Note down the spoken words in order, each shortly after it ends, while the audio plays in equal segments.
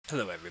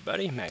Hello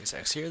everybody,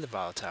 Maguz here, the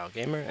Volatile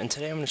Gamer, and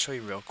today I'm going to show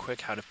you real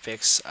quick how to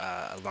fix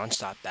a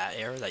launch.bat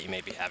error that you may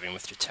be having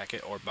with your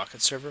tek-bukkit or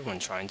bukkit server when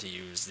trying to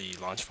use the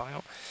launch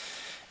file.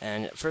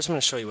 And first I'm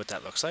going to show you what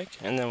that looks like,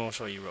 and then we'll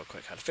show you real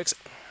quick how to fix it.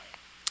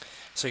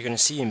 So you're going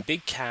to see in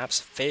big caps,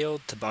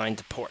 failed to bind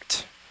to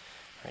port,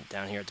 right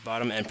down here at the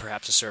bottom, and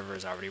perhaps the server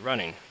is already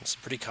running. This is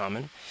pretty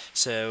common.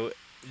 So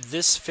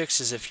this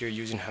fixes if you're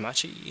using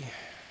Hamachi.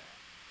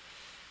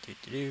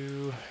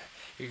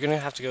 You're going to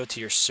have to go to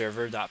your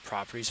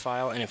server.properties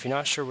file, and if you're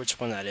not sure which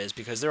one that is,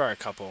 because there are a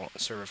couple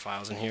server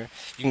files in here,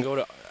 you can go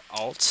to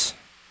Alt,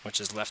 which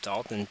is left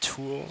Alt, then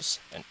Tools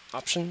and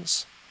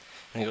Options,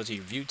 and then go to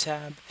your View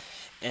tab,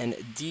 and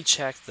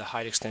decheck the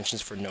hide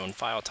extensions for known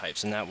file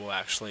types, and that will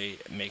actually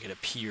make it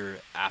appear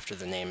after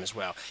the name as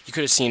well. You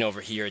could have seen over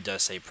here it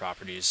does say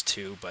properties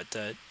too, but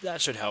that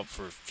should help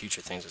for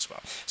future things as well.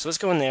 So let's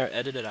go in there,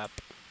 edit it up.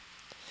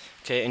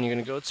 Okay, and you're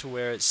going to go to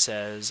where it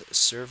says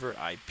server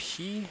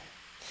IP.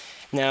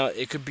 Now,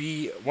 it could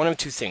be one of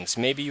two things.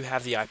 Maybe you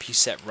have the IP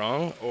set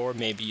wrong, or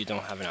maybe you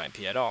don't have an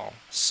IP at all.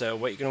 So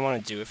what you're going to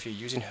want to do if you're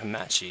using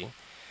Hamachi,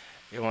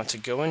 you want to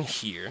go in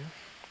here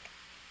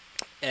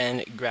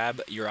and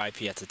grab your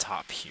IP at the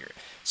top here.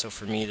 So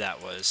for me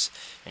that was,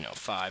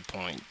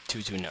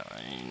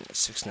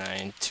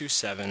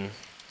 5.229.6927.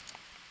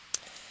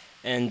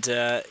 And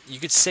you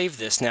could save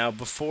this. Now,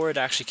 before it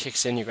actually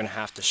kicks in, you're going to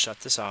have to shut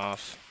this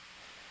off,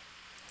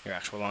 your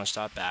actual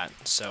launch.bat.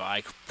 So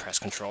I press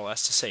Control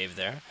S to save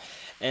there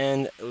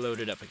and load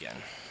it up again.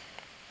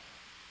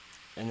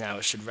 And now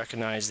it should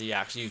recognize the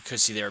you could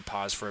see there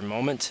pause for a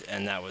moment,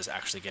 and that was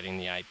actually getting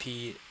the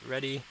IP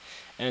ready,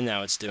 and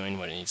now it's doing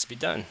what it needs to be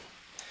done.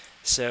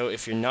 So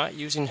if you're not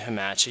using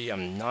Hamachi,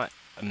 I'm not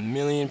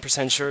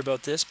 1,000,000% sure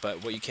about this,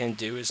 but what you can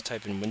do is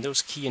type in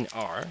Windows key and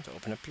R to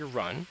open up your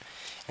run,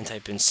 and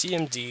type in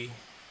CMD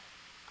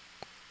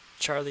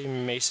Charlie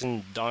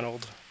Mason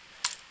Donald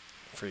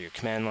for your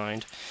command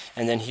line,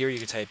 and then here you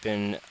can type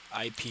in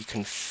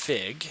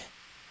ipconfig,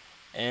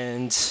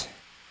 and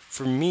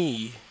for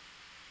me,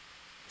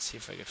 let's see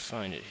if I could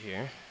find it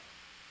here.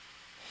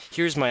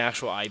 Here's my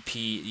actual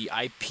IP, the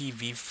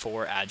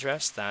IPv4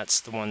 address. That's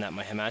the one that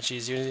my Hamachi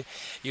is using.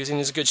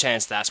 There's a good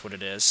chance that's what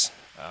it is.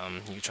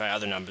 You can try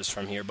other numbers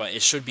from here, but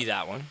it should be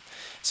that one.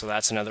 So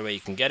that's another way you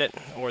can get it,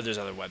 or there's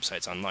other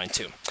websites online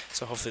too.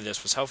 So hopefully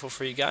this was helpful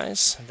for you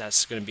guys.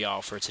 That's going to be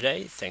all for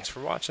today. Thanks for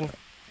watching.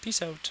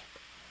 Peace out.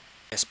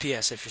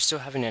 PS, if you're still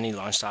having any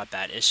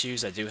launch.bat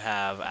issues, I do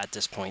have, at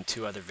this point,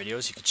 2 other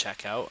videos you can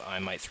check out. I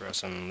might throw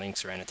some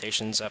links or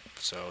annotations up,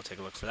 so take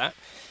a look for that.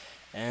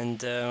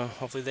 And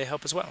hopefully they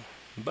help as well.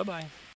 Bye-bye.